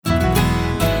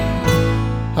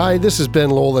Hi, this is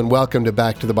Ben Lowell, and welcome to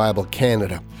Back to the Bible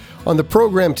Canada. On the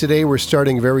program today, we're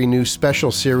starting a very new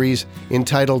special series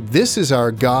entitled This is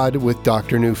Our God with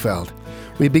Dr. Neufeld.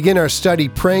 We begin our study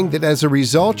praying that as a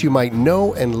result you might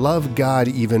know and love God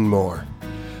even more.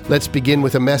 Let's begin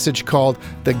with a message called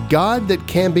The God That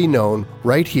Can Be Known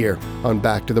right here on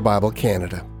Back to the Bible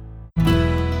Canada.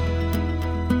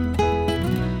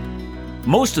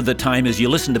 Most of the time as you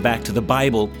listen to Back to the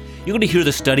Bible, you're going to hear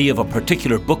the study of a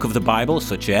particular book of the Bible,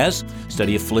 such as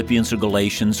study of Philippians or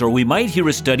Galatians, or we might hear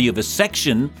a study of a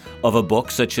section of a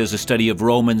book, such as a study of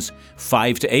Romans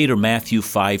 5 to 8 or Matthew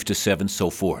 5 to 7,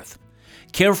 so forth.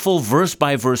 Careful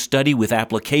verse-by-verse study with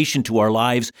application to our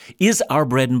lives is our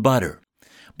bread and butter.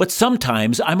 But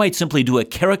sometimes I might simply do a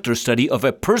character study of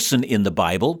a person in the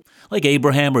Bible, like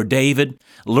Abraham or David,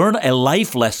 learn a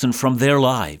life lesson from their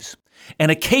lives. And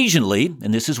occasionally,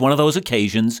 and this is one of those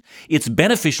occasions, it's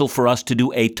beneficial for us to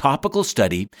do a topical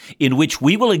study in which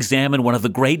we will examine one of the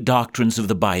great doctrines of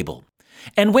the Bible.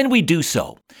 And when we do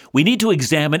so, we need to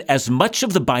examine as much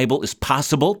of the Bible as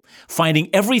possible, finding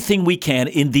everything we can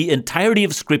in the entirety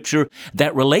of Scripture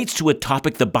that relates to a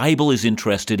topic the Bible is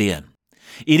interested in.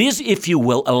 It is, if you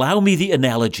will, allow me the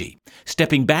analogy,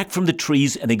 stepping back from the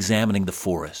trees and examining the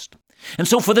forest. And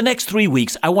so for the next 3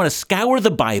 weeks, I want to scour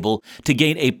the Bible to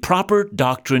gain a proper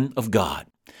doctrine of God.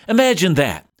 Imagine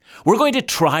that. We're going to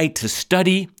try to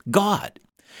study God.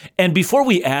 And before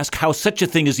we ask how such a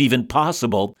thing is even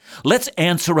possible, let's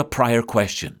answer a prior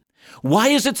question. Why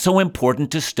is it so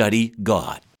important to study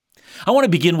God? I want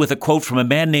to begin with a quote from a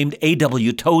man named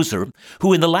A.W. Tozer,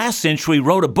 who in the last century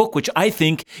wrote a book which I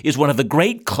think is one of the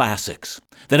great classics.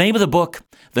 The name of the book,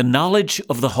 The Knowledge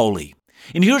of the Holy.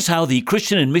 And here's how the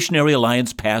Christian and Missionary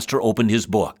Alliance pastor opened his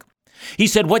book. He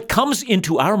said, "What comes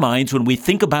into our minds when we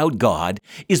think about God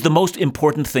is the most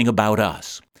important thing about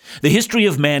us. The history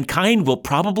of mankind will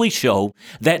probably show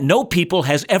that no people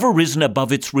has ever risen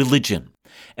above its religion.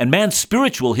 And man's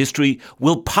spiritual history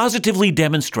will positively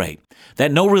demonstrate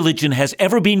that no religion has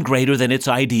ever been greater than its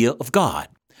idea of God.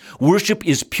 Worship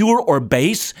is pure or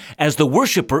base as the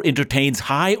worshiper entertains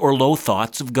high or low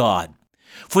thoughts of God.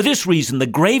 For this reason, the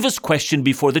gravest question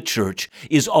before the church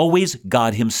is always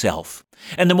God himself.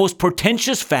 And the most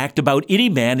portentous fact about any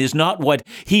man is not what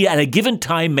he at a given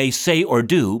time may say or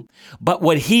do, but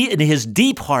what he in his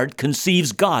deep heart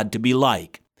conceives God to be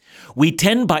like. We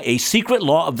tend by a secret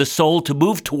law of the soul to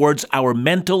move towards our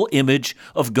mental image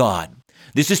of God.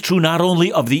 This is true not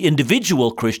only of the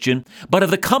individual Christian, but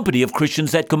of the company of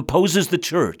Christians that composes the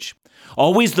church.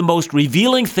 Always the most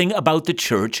revealing thing about the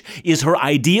church is her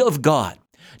idea of God,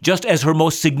 just as her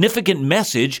most significant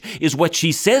message is what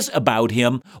she says about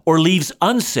him or leaves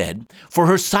unsaid, for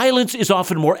her silence is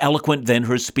often more eloquent than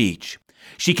her speech.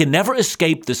 She can never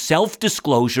escape the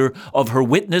self-disclosure of her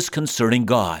witness concerning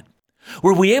God.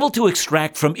 Were we able to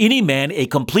extract from any man a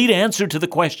complete answer to the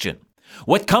question,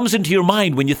 what comes into your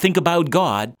mind when you think about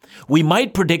God, we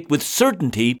might predict with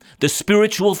certainty the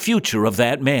spiritual future of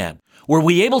that man. Were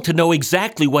we able to know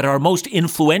exactly what our most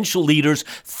influential leaders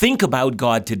think about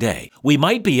God today, we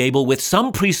might be able with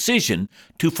some precision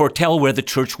to foretell where the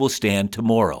church will stand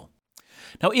tomorrow.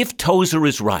 Now, if Tozer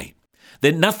is right,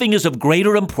 that nothing is of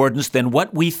greater importance than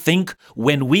what we think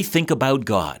when we think about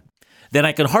God, then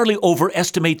I can hardly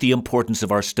overestimate the importance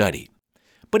of our study.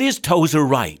 But is Tozer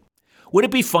right? Would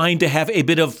it be fine to have a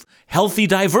bit of healthy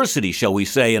diversity, shall we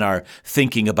say, in our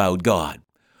thinking about God?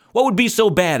 What would be so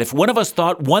bad if one of us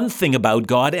thought one thing about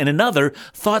God and another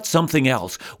thought something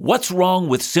else? What's wrong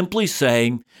with simply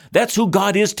saying, that's who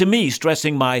God is to me,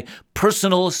 stressing my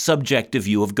personal subjective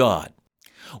view of God?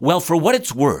 Well, for what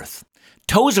it's worth,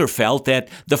 Tozer felt that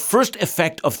the first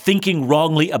effect of thinking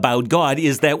wrongly about God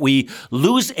is that we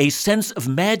lose a sense of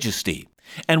majesty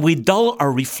and we dull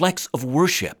our reflex of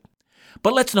worship.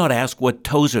 But let's not ask what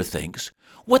Tozer thinks.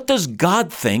 What does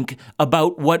God think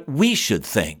about what we should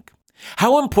think?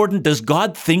 How important does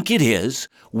God think it is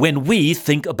when we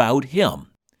think about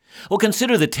him? Well,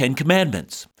 consider the 10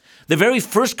 Commandments. The very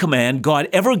first command God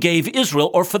ever gave Israel,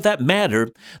 or for that matter,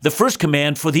 the first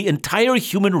command for the entire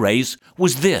human race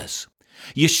was this: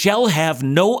 "You shall have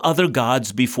no other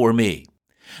gods before me."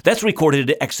 That's recorded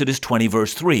in Exodus 20,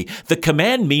 verse 3. The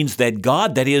command means that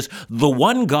God, that is, the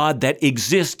one God that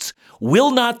exists,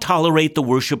 will not tolerate the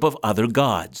worship of other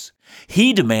gods.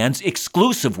 He demands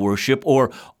exclusive worship,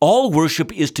 or all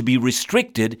worship is to be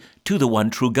restricted to the one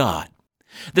true God.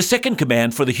 The second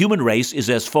command for the human race is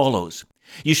as follows: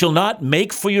 "You shall not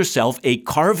make for yourself a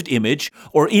carved image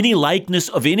or any likeness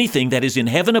of anything that is in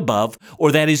heaven above, or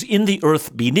that is in the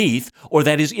earth beneath, or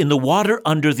that is in the water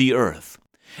under the earth."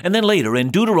 And then later in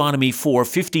Deuteronomy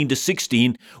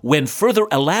 4:15-16, when further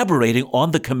elaborating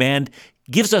on the command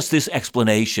gives us this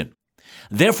explanation.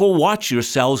 Therefore watch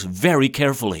yourselves very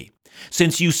carefully,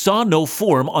 since you saw no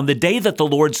form on the day that the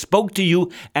Lord spoke to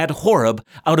you at Horeb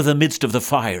out of the midst of the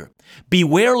fire.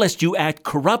 Beware lest you act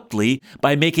corruptly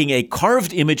by making a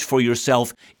carved image for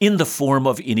yourself in the form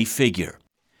of any figure.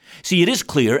 See, it is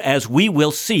clear, as we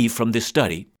will see from this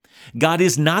study, God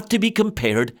is not to be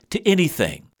compared to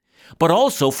anything. But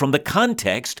also from the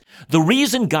context, the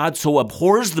reason God so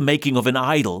abhors the making of an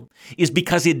idol is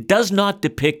because it does not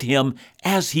depict him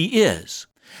as he is.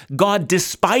 God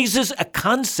despises a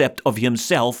concept of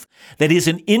himself that is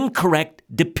an incorrect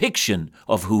depiction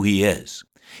of who he is.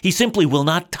 He simply will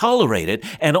not tolerate it,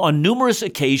 and on numerous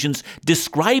occasions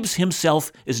describes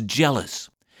himself as jealous.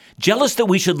 Jealous that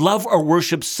we should love or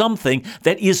worship something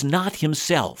that is not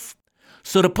himself.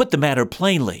 So to put the matter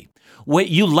plainly, what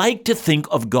you like to think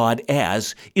of God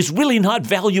as is really not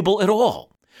valuable at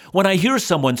all. When I hear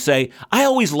someone say, I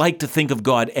always like to think of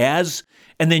God as,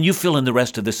 and then you fill in the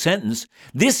rest of the sentence,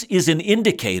 this is an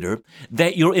indicator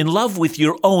that you're in love with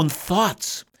your own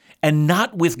thoughts and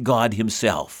not with God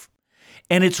himself.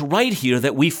 And it's right here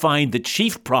that we find the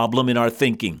chief problem in our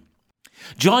thinking.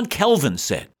 John Calvin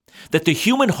said that the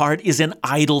human heart is an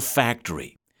idol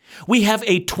factory. We have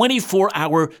a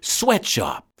 24-hour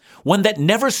sweatshop, one that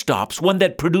never stops, one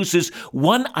that produces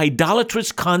one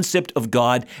idolatrous concept of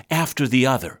God after the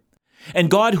other.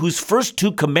 And God, whose first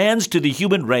two commands to the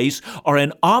human race are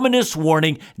an ominous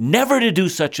warning never to do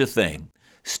such a thing,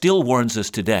 still warns us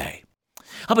today.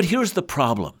 But here's the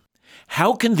problem.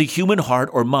 How can the human heart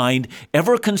or mind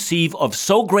ever conceive of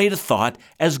so great a thought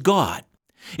as God?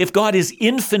 If God is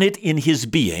infinite in his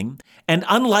being, and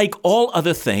unlike all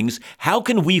other things, how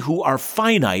can we who are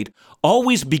finite,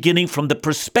 always beginning from the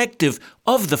perspective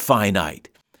of the finite,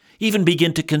 even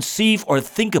begin to conceive or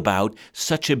think about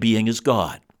such a being as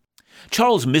God?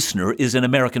 Charles Misner is an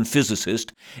American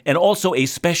physicist and also a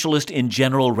specialist in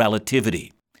general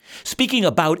relativity. Speaking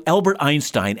about Albert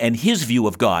Einstein and his view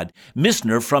of God,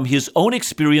 Misner, from his own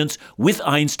experience with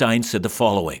Einstein, said the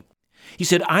following. He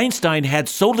said, Einstein had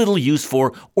so little use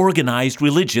for organized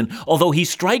religion, although he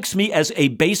strikes me as a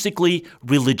basically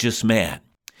religious man.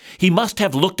 He must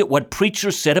have looked at what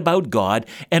preachers said about God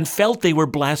and felt they were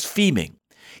blaspheming.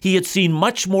 He had seen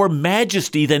much more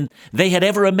majesty than they had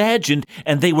ever imagined,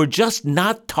 and they were just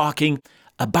not talking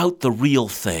about the real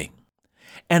thing.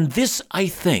 And this, I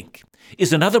think,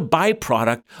 is another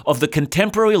byproduct of the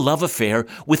contemporary love affair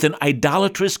with an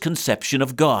idolatrous conception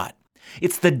of God.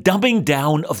 It's the dumbing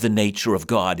down of the nature of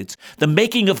God. It's the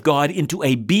making of God into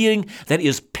a being that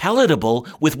is palatable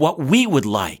with what we would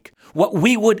like, what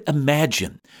we would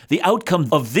imagine. The outcome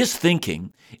of this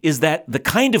thinking is that the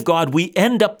kind of God we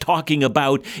end up talking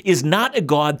about is not a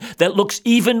God that looks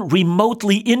even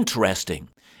remotely interesting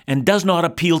and does not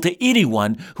appeal to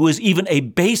anyone who has even a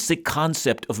basic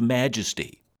concept of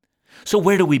majesty. So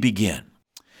where do we begin?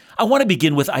 I want to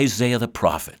begin with Isaiah the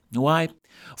prophet. Why?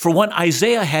 For one,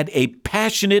 Isaiah had a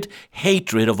passionate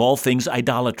hatred of all things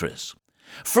idolatrous.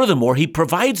 Furthermore, he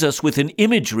provides us with an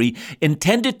imagery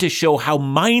intended to show how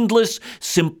mindless,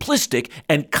 simplistic,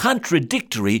 and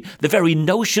contradictory the very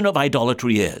notion of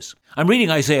idolatry is. I'm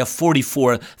reading Isaiah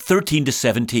 44,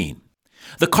 13-17.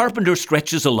 The carpenter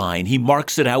stretches a line. He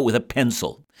marks it out with a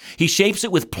pencil. He shapes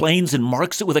it with planes and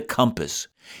marks it with a compass.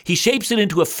 He shapes it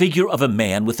into a figure of a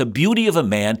man with the beauty of a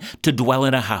man to dwell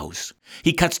in a house.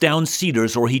 He cuts down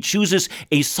cedars, or he chooses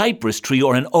a cypress tree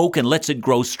or an oak and lets it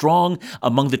grow strong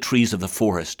among the trees of the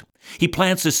forest. He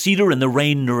plants a cedar and the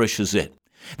rain nourishes it.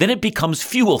 Then it becomes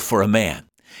fuel for a man.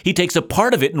 He takes a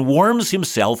part of it and warms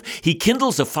himself. He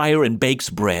kindles a fire and bakes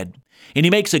bread. And he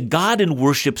makes a god and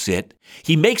worships it.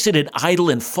 He makes it an idol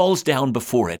and falls down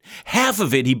before it. Half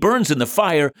of it he burns in the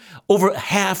fire. Over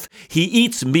half he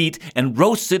eats meat and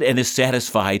roasts it and is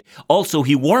satisfied. Also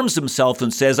he warms himself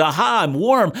and says, "Aha, I'm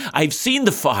warm. I've seen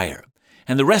the fire."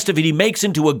 And the rest of it he makes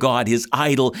into a god, his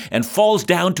idol, and falls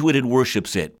down to it and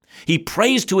worships it. He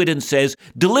prays to it and says,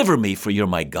 "Deliver me, for you're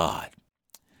my God."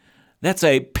 That's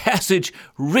a passage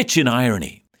rich in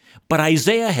irony. But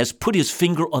Isaiah has put his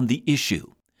finger on the issue.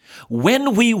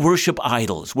 When we worship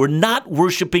idols, we're not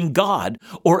worshiping God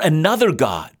or another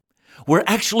God. We're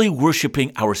actually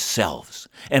worshiping ourselves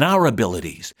and our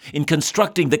abilities in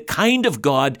constructing the kind of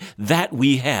God that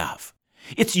we have.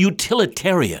 It's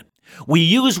utilitarian. We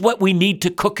use what we need to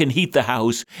cook and heat the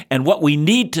house and what we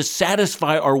need to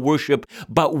satisfy our worship,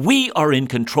 but we are in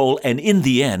control, and in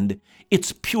the end,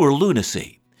 it's pure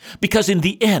lunacy. Because in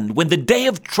the end, when the day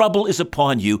of trouble is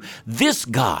upon you, this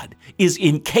God is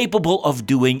incapable of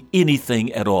doing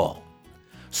anything at all.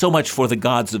 So much for the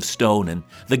gods of stone and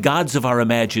the gods of our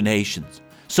imaginations.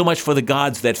 So much for the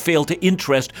gods that fail to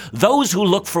interest those who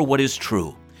look for what is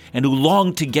true and who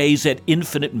long to gaze at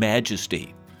infinite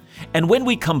majesty. And when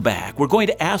we come back, we're going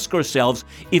to ask ourselves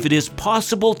if it is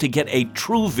possible to get a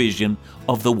true vision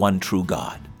of the one true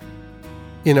God.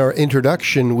 In our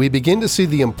introduction, we begin to see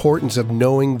the importance of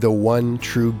knowing the one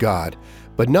true God,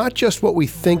 but not just what we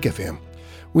think of Him.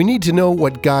 We need to know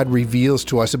what God reveals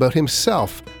to us about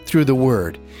Himself through the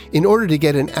Word in order to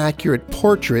get an accurate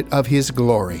portrait of His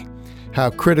glory. How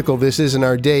critical this is in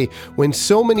our day when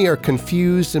so many are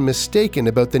confused and mistaken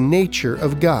about the nature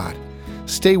of God.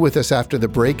 Stay with us after the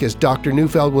break as Dr.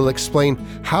 Neufeld will explain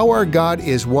how our God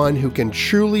is one who can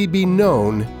truly be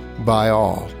known by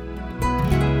all.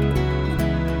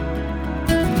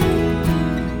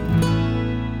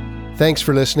 Thanks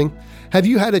for listening. Have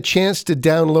you had a chance to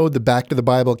download the Back to the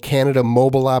Bible Canada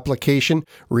mobile application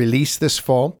released this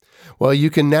fall? Well, you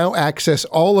can now access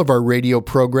all of our radio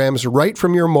programs right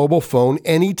from your mobile phone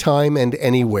anytime and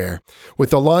anywhere. With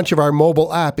the launch of our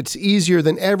mobile app, it's easier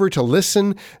than ever to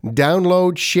listen,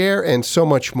 download, share, and so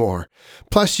much more.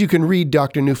 Plus, you can read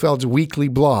Dr. Neufeld's weekly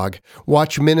blog,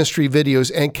 watch ministry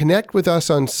videos, and connect with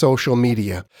us on social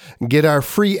media. Get our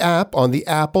free app on the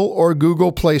Apple or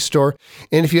Google Play Store,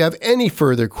 and if you have any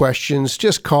further questions,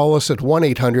 just call us at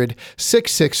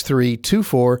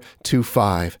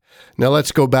 1-800-663-2425. Now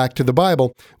let's go back to the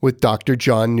Bible with Dr.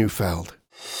 John Neufeld.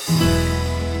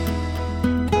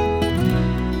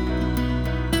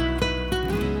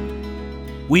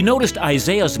 We noticed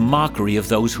Isaiah's mockery of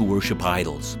those who worship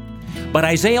idols. But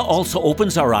Isaiah also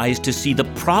opens our eyes to see the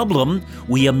problem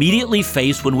we immediately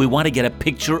face when we want to get a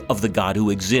picture of the God who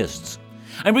exists.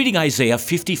 I'm reading Isaiah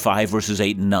 55, verses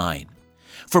 8 and 9.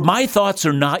 For my thoughts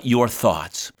are not your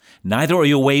thoughts, neither are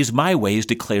your ways my ways,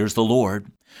 declares the Lord.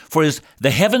 For as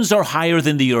the heavens are higher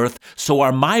than the earth, so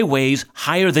are my ways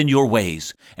higher than your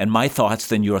ways, and my thoughts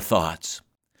than your thoughts.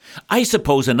 I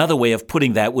suppose another way of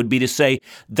putting that would be to say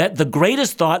that the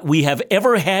greatest thought we have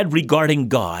ever had regarding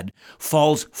God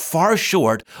falls far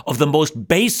short of the most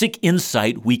basic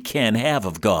insight we can have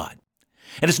of God.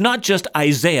 And it's not just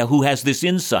Isaiah who has this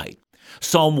insight.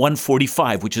 Psalm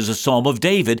 145, which is a psalm of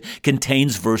David,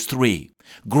 contains verse 3.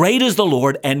 Great is the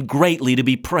Lord and greatly to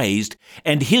be praised,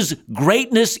 and His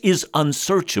greatness is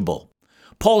unsearchable.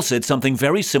 Paul said something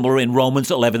very similar in Romans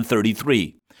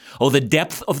 11:33. Oh, the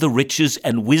depth of the riches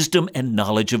and wisdom and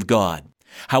knowledge of God.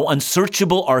 How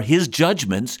unsearchable are His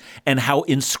judgments and how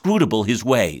inscrutable His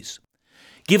ways.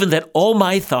 Given that all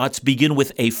my thoughts begin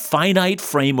with a finite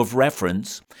frame of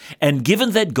reference, and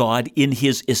given that God in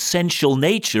His essential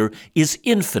nature is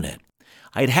infinite,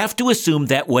 I'd have to assume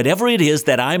that whatever it is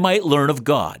that I might learn of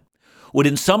God would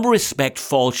in some respect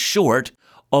fall short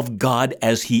of God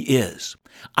as He is.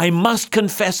 I must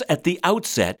confess at the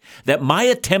outset that my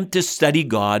attempt to study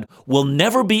God will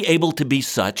never be able to be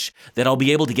such that I'll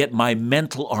be able to get my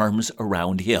mental arms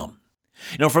around Him.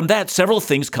 From that, several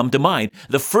things come to mind.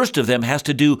 The first of them has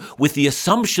to do with the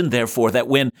assumption, therefore, that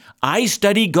when I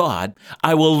study God,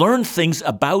 I will learn things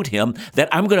about Him that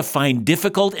I'm going to find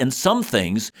difficult, and some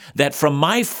things that from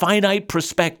my finite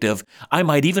perspective, I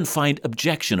might even find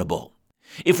objectionable.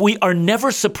 If we are never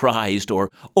surprised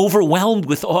or overwhelmed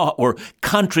with awe or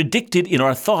contradicted in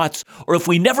our thoughts, or if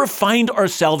we never find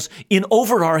ourselves in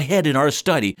over our head in our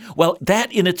study, well,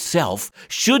 that in itself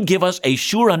should give us a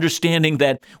sure understanding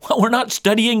that, we're not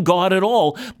studying God at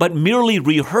all, but merely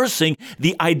rehearsing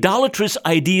the idolatrous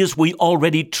ideas we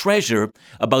already treasure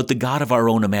about the God of our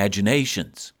own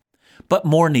imaginations. But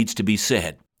more needs to be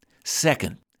said.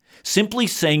 Second, simply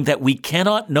saying that we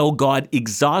cannot know God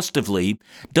exhaustively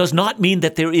does not mean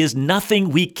that there is nothing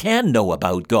we can know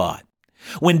about God.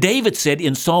 When David said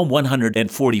in Psalm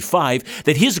 145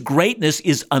 that His greatness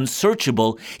is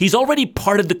unsearchable, he's already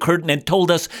parted the curtain and told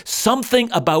us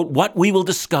something about what we will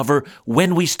discover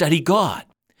when we study God.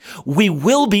 We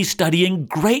will be studying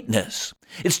greatness.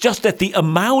 It's just that the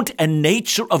amount and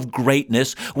nature of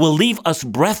greatness will leave us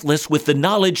breathless with the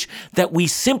knowledge that we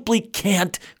simply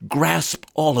can't grasp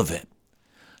all of it.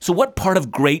 So what part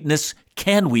of greatness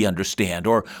can we understand?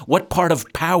 Or what part of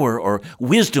power or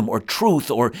wisdom or truth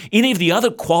or any of the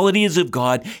other qualities of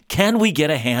God can we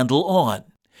get a handle on?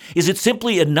 Is it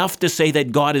simply enough to say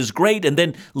that God is great and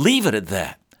then leave it at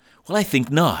that? Well, I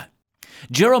think not.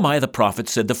 Jeremiah the prophet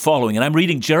said the following, and I'm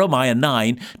reading Jeremiah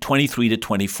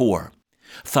 9:23-24.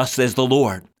 Thus says the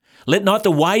Lord, let not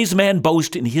the wise man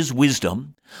boast in his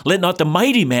wisdom, let not the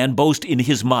mighty man boast in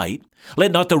his might,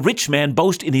 let not the rich man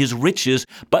boast in his riches,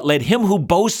 but let him who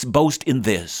boasts boast in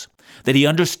this, that he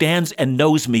understands and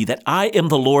knows me, that I am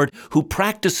the Lord who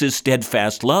practices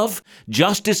steadfast love,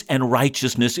 justice, and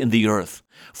righteousness in the earth.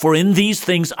 For in these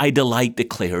things I delight,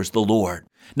 declares the Lord.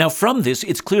 Now, from this,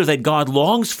 it's clear that God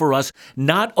longs for us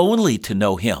not only to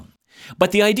know Him,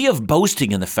 but the idea of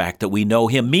boasting in the fact that we know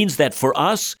Him means that for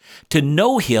us, to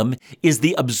know Him is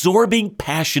the absorbing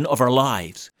passion of our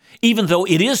lives. Even though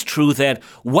it is true that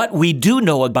what we do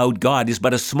know about God is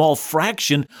but a small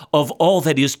fraction of all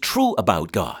that is true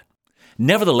about God.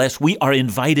 Nevertheless, we are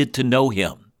invited to know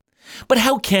Him. But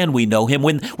how can we know Him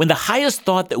when the highest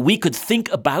thought that we could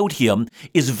think about Him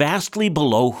is vastly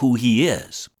below who He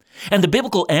is? And the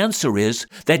biblical answer is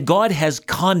that God has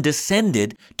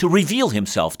condescended to reveal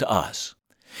Himself to us.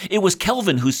 It was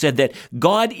Calvin who said that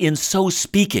God, in so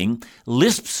speaking,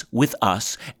 lisps with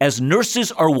us as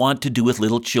nurses are wont to do with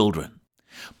little children.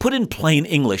 Put in plain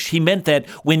English, he meant that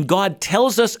when God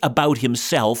tells us about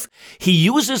Himself, He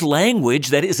uses language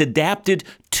that is adapted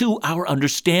to our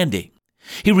understanding.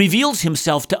 He reveals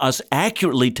Himself to us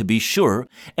accurately, to be sure,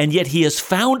 and yet He has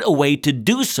found a way to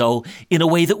do so in a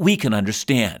way that we can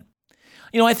understand.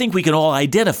 I think we can all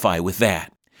identify with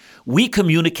that. We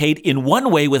communicate in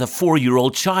one way with a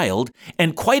 4-year-old child,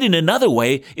 and quite in another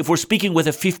way if we're speaking with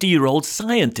a 50-year-old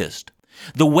scientist.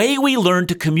 The way we learn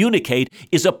to communicate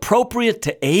is appropriate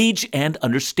to age and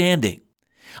understanding.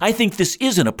 I think this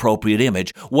is an appropriate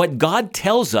image. What God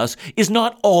tells us is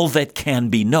not all that can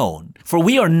be known, for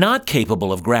we are not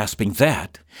capable of grasping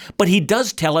that. But He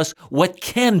does tell us what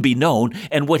can be known,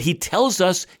 and what He tells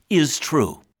us is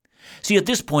true. See, at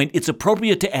this point, it's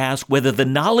appropriate to ask whether the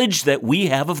knowledge that we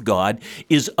have of God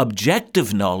is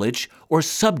objective knowledge or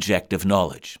subjective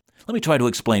knowledge. Let me try to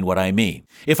explain what I mean.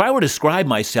 If I were to describe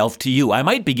myself to you, I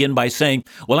might begin by saying,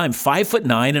 well, I'm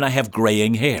 5'9" and I have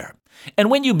graying hair. And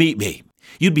when you meet me,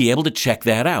 you'd be able to check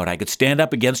that out. I could stand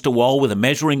up against a wall with a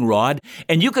measuring rod,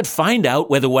 and you could find out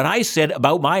whether what I said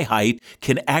about my height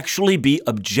can actually be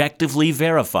objectively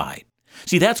verified.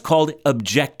 See, that's called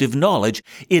objective knowledge.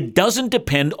 It doesn't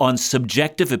depend on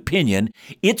subjective opinion.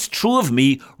 It's true of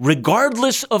me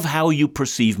regardless of how you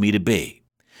perceive me to be.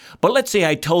 But let's say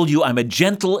I told you I'm a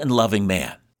gentle and loving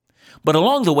man. But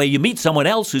along the way, you meet someone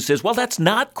else who says, well, that's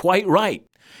not quite right.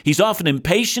 He's often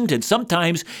impatient, and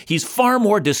sometimes he's far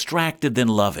more distracted than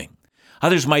loving.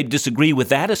 Others might disagree with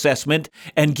that assessment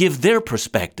and give their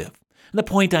perspective. The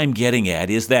point I'm getting at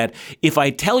is that if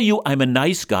I tell you I'm a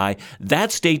nice guy,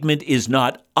 that statement is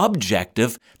not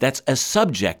objective, that's a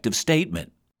subjective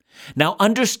statement. Now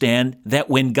understand that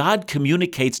when God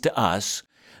communicates to us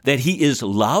that He is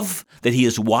love, that He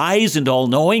is wise and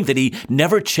all-knowing, that He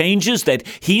never changes, that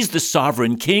He's the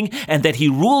sovereign King, and that He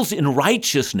rules in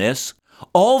righteousness,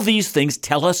 all these things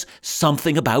tell us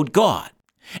something about God.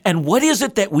 And what is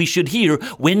it that we should hear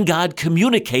when God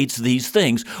communicates these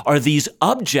things? Are these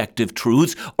objective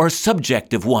truths or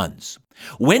subjective ones?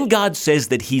 When God says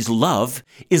that He's love,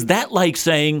 is that like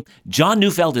saying John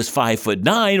Neufeld is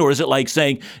 5'9", or is it like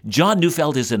saying John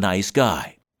Neufeld is a nice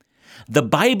guy? The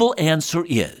Bible answer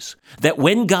is that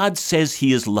when God says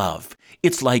He is love,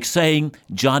 it's like saying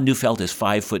John Neufeld is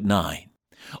 5'9".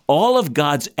 All of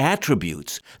God's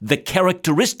attributes, the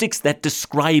characteristics that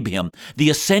describe Him, the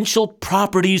essential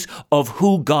properties of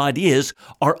who God is,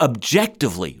 are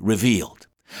objectively revealed.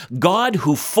 God,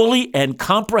 who fully and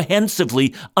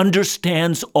comprehensively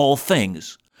understands all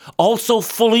things, also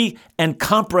fully and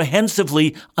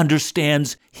comprehensively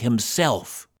understands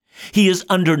Himself. He is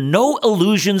under no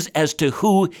illusions as to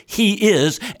who He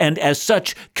is, and as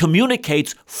such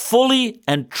communicates fully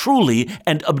and truly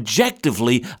and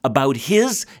objectively about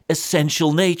His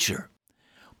essential nature.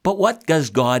 But what does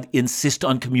God insist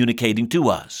on communicating to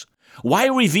us? Why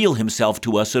reveal Himself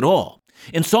to us at all?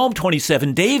 In Psalm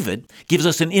 27, David gives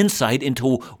us an insight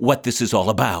into what this is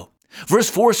all about. Verse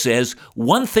 4 says,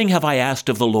 "One thing have I asked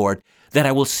of the Lord, that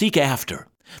I will seek after,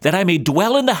 that I may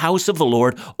dwell in the house of the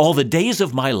Lord all the days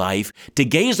of my life, to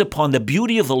gaze upon the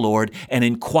beauty of the Lord and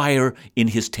inquire in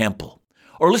His temple."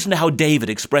 Or listen to how David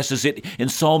expresses it in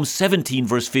Psalm 17,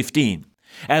 verse 15.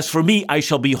 "As for me, I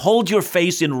shall behold your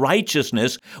face in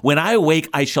righteousness. When I awake,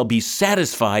 I shall be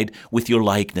satisfied with your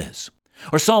likeness."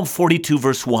 Or Psalm 42,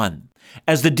 verse 1.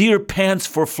 "As the deer pants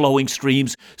for flowing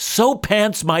streams, so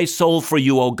pants my soul for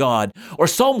you, O God." Or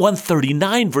Psalm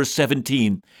 139, verse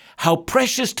 17. "How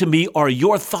precious to me are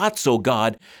your thoughts, O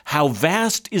God, how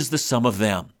vast is the sum of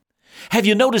them." Have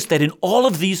you noticed that in all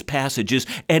of these passages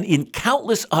and in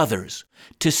countless others,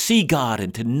 to see God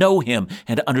and to know Him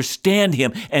and to understand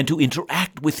Him and to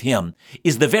interact with Him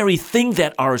is the very thing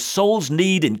that our souls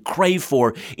need and crave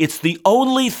for? It's the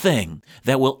only thing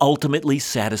that will ultimately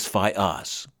satisfy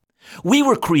us. We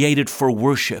were created for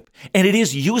worship, and it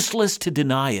is useless to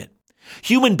deny it.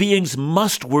 Human beings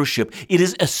must worship. It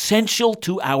is essential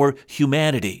to our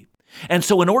humanity. And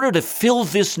so in order to fill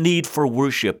this need for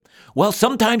worship, well,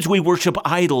 sometimes we worship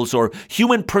idols or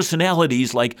human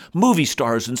personalities like movie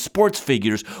stars and sports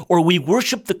figures, or we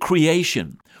worship the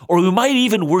creation, or we might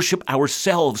even worship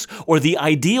ourselves or the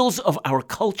ideals of our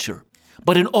culture.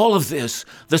 But in all of this,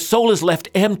 the soul is left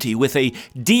empty with a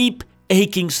deep,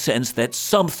 aching sense that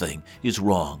something is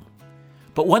wrong.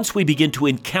 But once we begin to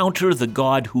encounter the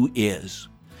God who is,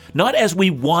 not as we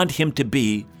want him to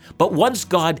be, but once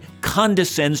God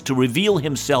condescends to reveal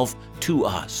himself to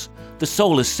us, the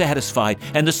soul is satisfied,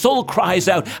 and the soul cries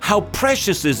out, "How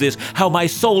precious is this? How my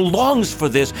soul longs for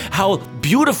this? How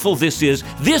beautiful this is!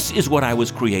 This is what I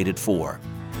was created for."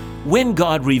 When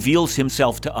God reveals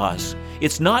himself to us,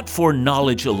 it's not for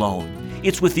knowledge alone.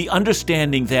 It's with the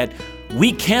understanding that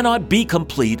we cannot be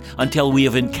complete until we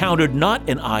have encountered not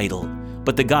an idol,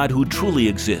 but the God who truly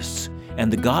exists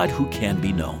and the God who can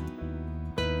be known.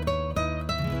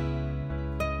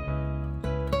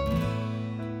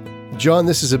 John,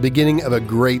 this is the beginning of a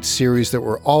great series that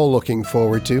we're all looking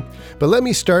forward to. But let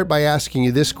me start by asking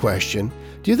you this question.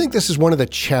 Do you think this is one of the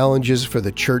challenges for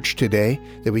the church today,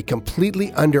 that we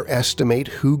completely underestimate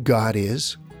who God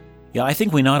is? Yeah, I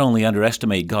think we not only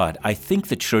underestimate God, I think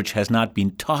the church has not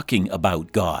been talking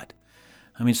about God.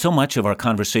 I mean, so much of our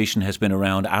conversation has been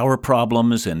around our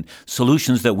problems and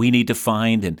solutions that we need to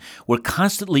find, and we're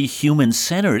constantly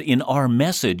human-centered in our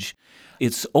message.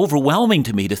 It's overwhelming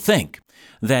to me to think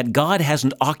that God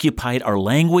hasn't occupied our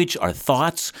language, our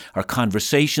thoughts, our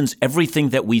conversations. Everything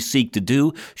that we seek to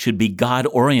do should be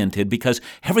God-oriented because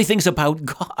everything's about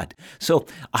God. So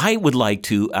I would like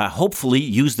to hopefully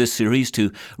use this series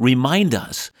to remind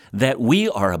us that we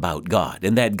are about God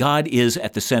and that God is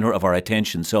at the center of our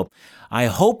attention. So I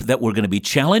hope that we're going to be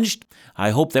challenged.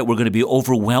 I hope that we're going to be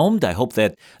overwhelmed. I hope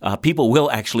that people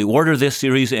will actually order this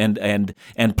series and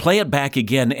play it back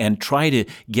again and try to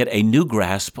get a new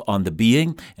grasp on the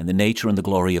being and the nature and the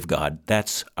glory of God.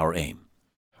 That's our aim.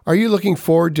 Are you looking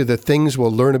forward to the things we'll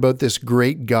learn about this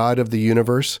great God of the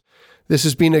universe? This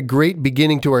has been a great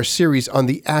beginning to our series on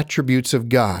the attributes of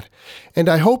God, and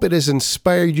I hope it has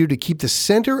inspired you to keep the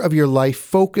center of your life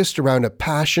focused around a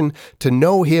passion to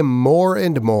know Him more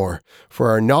and more, for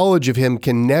our knowledge of Him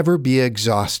can never be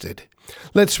exhausted.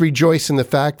 Let's rejoice in the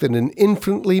fact that an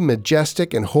infinitely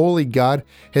majestic and holy God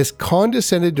has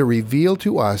condescended to reveal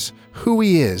to us who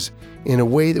He is in a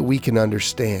way that we can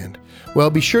understand. Well,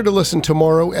 be sure to listen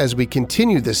tomorrow as we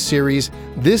continue this series,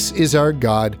 This is Our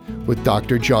God, with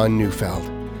Dr. John Neufeld.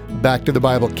 Back to the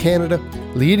Bible Canada,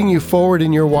 leading you forward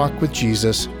in your walk with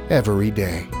Jesus every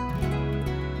day.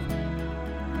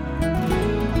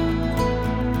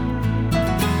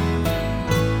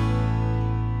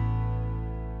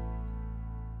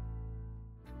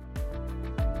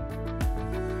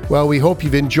 Well, we hope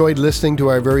you've enjoyed listening to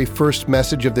our very first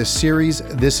message of this series,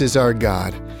 This is Our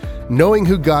God. Knowing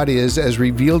who God is as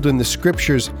revealed in the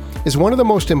Scriptures is one of the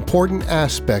most important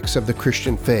aspects of the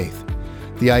Christian faith.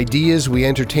 The ideas we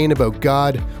entertain about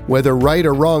God, whether right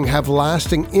or wrong, have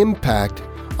lasting impact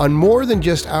on more than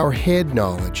just our head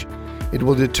knowledge. It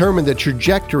will determine the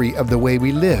trajectory of the way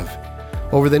we live.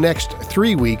 Over the next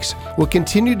 3 weeks, we'll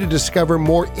continue to discover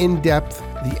more in-depth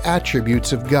the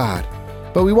attributes of God.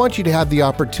 But we want you to have the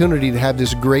opportunity to have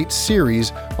this great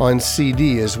series on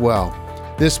CD as well.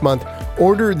 This month,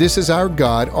 order This is Our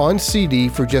God on CD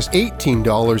for just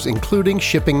 $18, including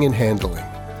shipping and handling.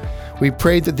 We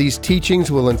pray that these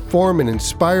teachings will inform and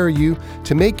inspire you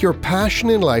to make your passion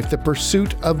in life the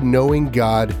pursuit of knowing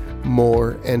God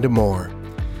more and more.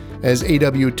 As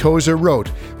A.W. Tozer wrote,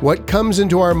 what comes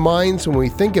into our minds when we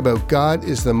think about God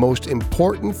is the most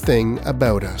important thing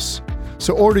about us.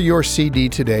 So order your CD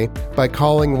today by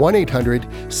calling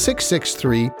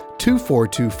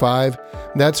 1-800-663-2425.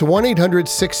 That's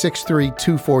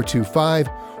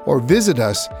 1-800-663-2425, or visit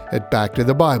us at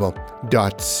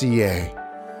backtothebible.ca.